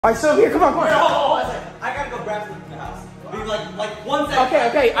Alright, so here, come on. Wait, hold on. I gotta go grab something from the house. Be like 1 second.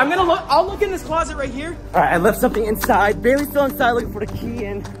 Okay, I'm gonna look. I'll look in this closet right here. Alright, I left something inside. Bailey's still inside looking for the key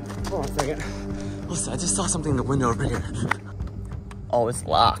in. Hold on a second. Listen, I just saw something in the window over here. Oh, it's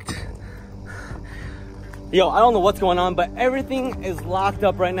locked. Yo, I don't know what's going on, but everything is locked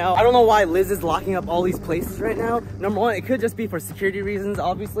up right now. I don't know why Liz is locking up all these places right now. Number one, it could just be for security reasons,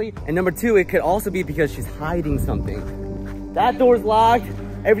 obviously. And number two, it could also be because she's hiding something. That door's locked.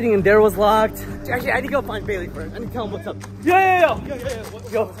 Everything in there was locked. Actually, I need to go find Bailey first. I need to tell him what's up. Yeah.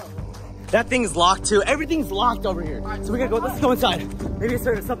 Yo. That thing's locked too. Everything's locked over here. Right, so we gotta go, let's go inside. Maybe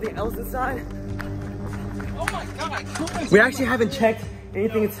there's something else inside. Oh my God. We actually haven't checked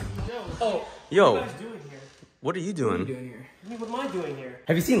anything. Yo. What are you doing? What am I doing here?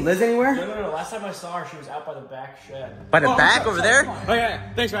 Have you seen Liz anywhere? No. Last time I saw her, she was out by the back shed. By the back over there? Oh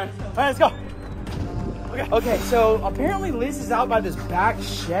yeah. Thanks, man. All right, let's go. Okay, so apparently Liz is out by this back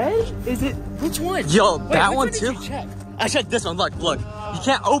shed? Is it, which one? Yo, wait, that one too? I checked this one, look. You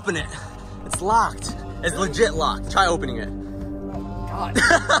can't open it. It's locked. It's legit locked. Try opening it. Oh, God.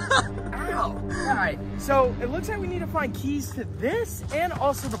 Ow. Alright, so it looks like we need to find keys to this and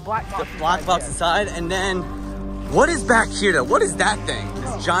also the black box. The black box inside, and then, what is back here though? What is that thing?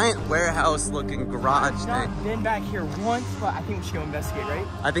 This giant warehouse looking garage thing. I've been back here once, but I think we should go investigate, right?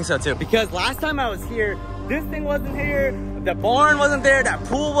 I think so too, because last time I was here, this thing wasn't here, the barn wasn't there, that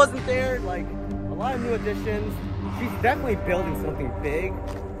pool wasn't there, like a lot of new additions. She's definitely building something big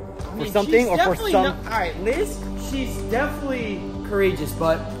for something or for some. All right, Liz, she's definitely courageous,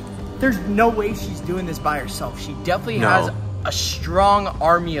 but there's no way she's doing this by herself. She definitely has a strong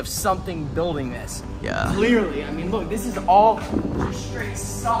army of something building this. Yeah. Clearly, I mean, look, this is all straight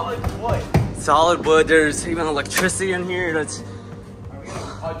solid wood. Solid wood, there's even electricity in here. That's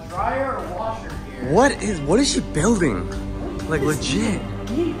a dryer or washer here. What is she building? Like legit.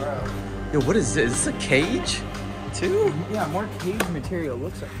 Key, bro. Yo, what is this? Is this a cage too? Yeah, more cage material.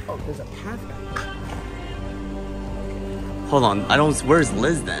 Looks like, oh, there's a path back there. Hold on, where's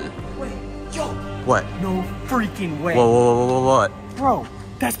Liz then? Wait, yo. What? No freaking way. Whoa, what? Bro,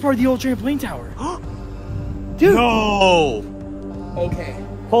 that's part of the old trampoline tower. Dude. No. Okay.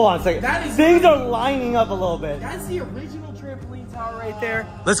 Hold on a second. Things are lining up a little bit. That's the original trampoline tower right there.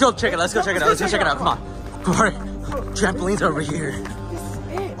 Let's go check it. Let's go check it out. Come on. All right. Trampolines over here. This is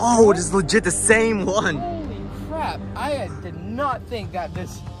it. Oh, it is legit the same one. Holy crap. I did not think that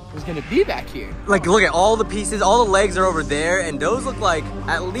this was going to be back here. Like, look at all the pieces. All the legs are over there. And those look like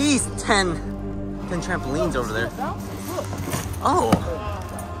at least 10 trampolines over there. Oh.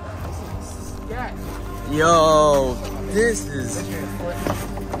 Yo, this is.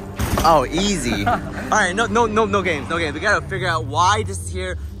 Oh, easy. All right, no games. We gotta figure out why this is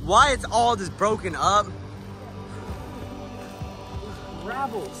here, why it's all just broken up.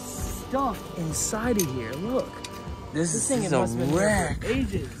 Gravel stuff inside of here. Look. This thing is must a have been there wreck. for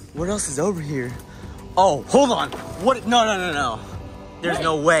ages. What else is over here? Oh, hold on. What? No. There's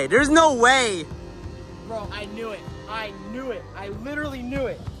no way. There's no way. Bro, I knew it. I literally knew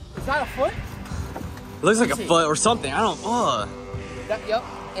it. Is that a foot? It looks like a foot or something. I don't. Yep.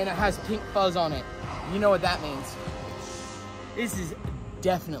 And it has pink fuzz on it. You know what that means. This is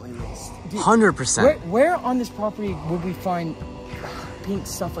definitely Liz. 100%. Where on this property would we find pink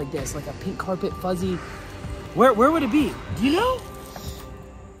stuff like this? Like a pink carpet, fuzzy. Where would it be? Do you know?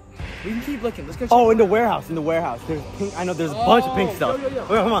 We can keep looking. Let's go check. Oh, in the warehouse. There's pink. I know there's a bunch of pink stuff. Yo. Okay,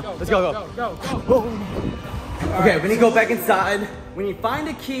 come on. Let's go. Okay, we need to go back inside. We need to find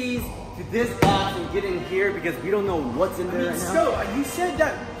the keys to this box and get in here because we don't know what's in there right now. So, you said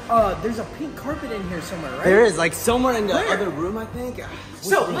that there's a pink carpet in here somewhere, right? There is, like somewhere in the other room, I think.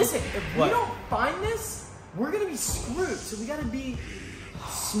 So, listen, if we don't find this, we're going to be screwed. So, we got to be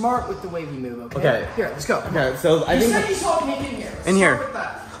smart with the way we move, okay? Here, let's go. Okay, so I think... You said you saw pink in here. In here. Start with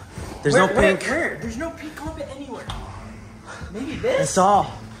that. There's no pink. Where? There's no pink carpet anywhere. Maybe this? I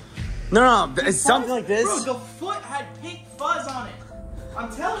saw. No, it's something like this. Bro, the foot had pink fuzz on it. I'm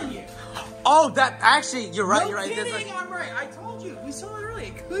telling you. Oh, that actually, you're right. No kidding, I'm right. I told you. We saw it earlier.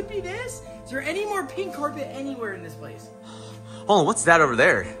 It could be this. Is there any more pink carpet anywhere in this place? Hold on, what's that over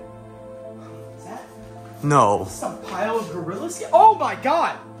there? Is that? No. Some pile of gorilla skin? Oh my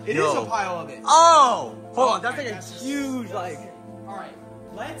God! It is a pile of it. Oh! Hold on, that's like a huge, like... Alright,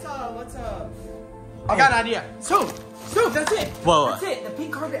 let's I got an idea. So, that's it. Whoa. That's it. The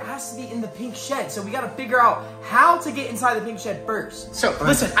pink carpet has to be in the pink shed. So we got to figure out how to get inside the pink shed first. So,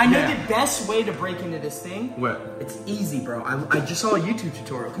 listen, I know the best way to break into this thing. What? It's easy, bro. I just saw a YouTube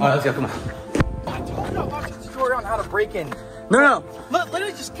tutorial. Come on. Let's go, come on. I told you I watched a tutorial on how to break in. No.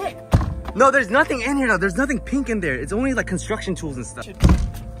 Literally just kick. No, there's nothing in here, though. There's nothing pink in there. It's only, like, construction tools and stuff.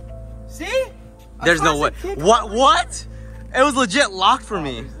 See? There's no way. What? It was legit locked for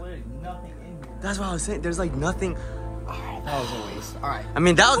me. There's literally nothing in here. That's what I was saying. There's like nothing. Alright, that was a waste. Alright. I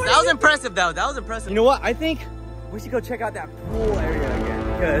mean, that was impressive though. That was impressive. You know what? I think we should go check out that pool area again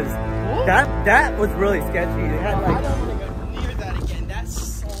because What? that was really sketchy. It had I like, don't want to go near that again. That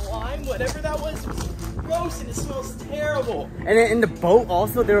slime, whatever that was gross and it smells terrible. and then in the boat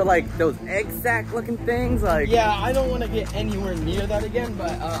also there were like those egg sack looking things. Like, Yeah, I don't want to get anywhere near that again,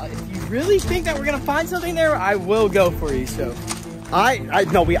 but if you really think that we're going to find something there, I will go for you, so. I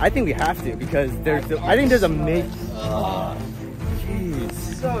think we have to because I think there's a major. Jeez.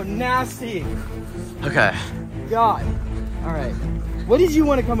 So nasty. Okay. God. All right. What did you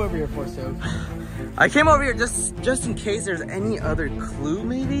want to come over here for, Soph? I came over here just in case there's any other clue,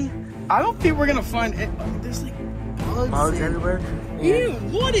 maybe. I don't think we're gonna find it. There's like bugs Everywhere. Ew,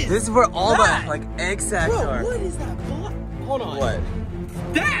 what is This is where all that? the like egg sacks Bro, are. what is that bug? Hold on. What?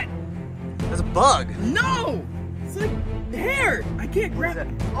 That? There's a bug. No! It's like hair. I can't grab it.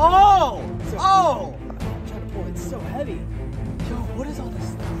 Oh! So, Oh! I'm trying to pull it. It's so heavy. Yo, what is all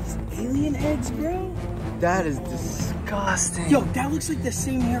this? These alien eggs, bro? That is disgusting. Yo, that looks like the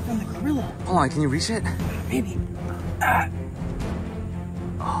same hair from the gorilla. Hold on, can you reach it? Maybe.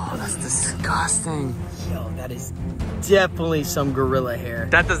 Oh, that's disgusting. Yo, that is definitely some gorilla hair.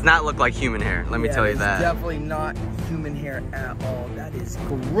 That does not look like human hair. Let me tell you that. Definitely not human hair at all. That is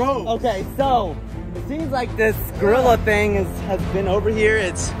gross. Okay, so it seems like this gorilla thing has been over here.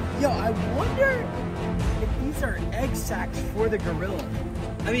 It's Yo, I wonder if these are egg sacs for the gorilla.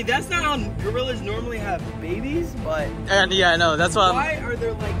 I mean, that's not how gorillas normally have babies, but And yeah, I know. That's why. why are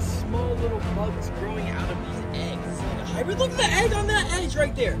there like small little bugs growing out of these eggs? Like a hybrid. Look at the egg on that edge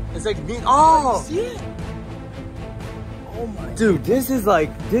right there. It's like meat. Oh, See it? Oh my. dude, this is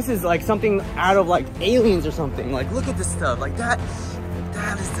like something out of like Aliens or something. Like, look at this stuff. Like that.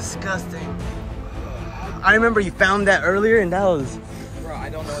 That is disgusting. I remember you found that earlier, and that was. Bro, I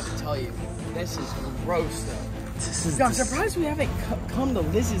don't know what to tell you. This is gross though. This is. Yo, I'm surprised we haven't come to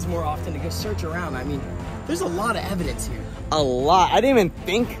Liz's more often to go search around. I mean, there's a lot of evidence here. a lot. I didn't even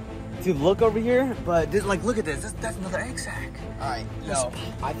think to look over here, but This, like, look at this. That's another egg sack. All right, yo,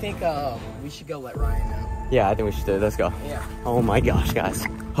 I think we should go let Ryan know. yeah, I think we should do it. Let's go. Yeah. Oh my gosh, guys.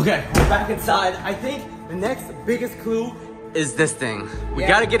 Okay, we're back inside. I think the next biggest clue is this thing. We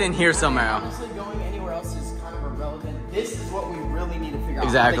gotta get in here somehow. Honestly, going anywhere else is kind of irrelevant. This is what we really need to figure out.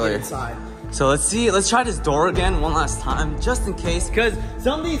 Exactly. How to get inside. So let's see. Let's try this door again one last time, just in case. Because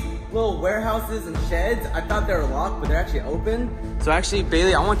some of these little warehouses and sheds, I thought they were locked, but they're actually open. So actually,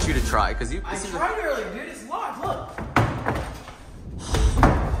 Bailey, I want you to try, because you. I tried earlier, dude. It's locked. Look.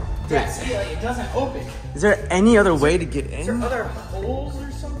 Dude, Yeah, see, like, it doesn't open. is there any other way to get Is there in? other holes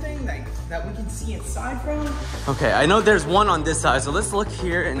or something that we can see inside from? Okay, I know there's one on this side, so let's look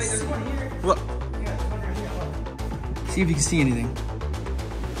here and Wait, there's see. one here. What? Yeah, there's one right here. Look. See if you can see anything.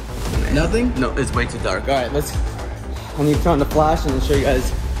 Nothing? No, it's way too dark. All right, let's. I need to turn on the flash and show you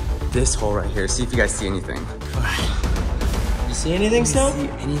guys. This hole right here. See if you guys see anything. You see anything, See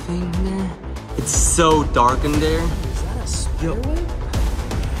anything in there? It's so dark in there. Is that a spiderweb?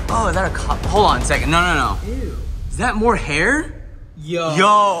 Oh, is that a cop? Hold on a second. No. Ew. Is that more hair? Yo.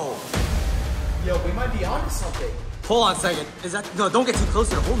 Yo. Yo, we might be onto something. Hold on a second. Is that? No, don't get too close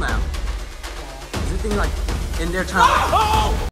to the hole now. Is anything like in there trying? Oh!